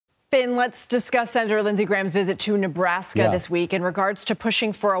Finn, let's discuss Senator Lindsey Graham's visit to Nebraska this week in regards to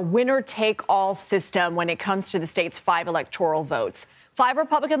pushing for a winner-take-all system when it comes to the state's 5 electoral votes. 5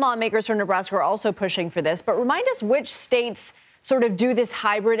 Republican lawmakers from Nebraska are also pushing for this, but remind us which states sort of do this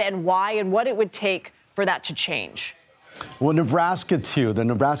hybrid and why and what it would take for that to change. Well, Nebraska, too. The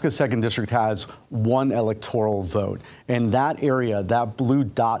Nebraska 2nd District has 1 electoral vote. And that area, that blue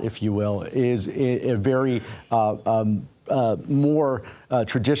dot, if you will, is a very more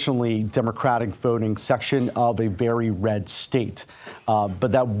traditionally Democratic voting section of a very red state.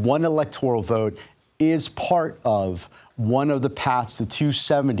 But that 1 electoral vote is part of one of the paths to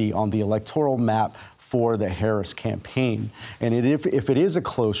 270 on the electoral map for the Harris campaign. And if it is a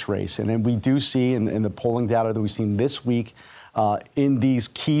close race, and then we do see in the polling data that we've seen this week in these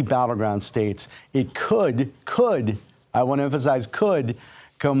key battleground states, it could, I want to emphasize could,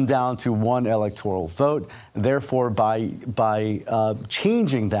 come down to 1 electoral vote. Therefore, by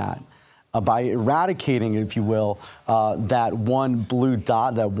changing that, by eradicating, if you will, that 1 blue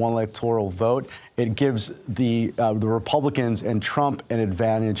dot, that 1 electoral vote, it gives the Republicans and Trump an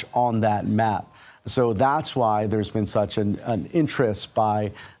advantage on that map. So that's why there's been such an interest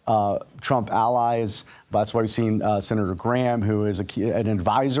by Trump allies. That's why we've seen Senator Graham, who is an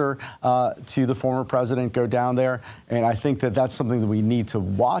advisor to the former president, go down there. And I think that that's something that we need to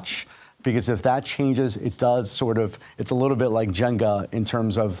watch, because if that changes, it does it's a little bit like Jenga in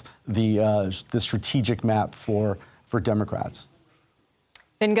terms of the strategic map for Democrats.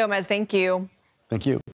 Finn Gomez, thank you. Thank you.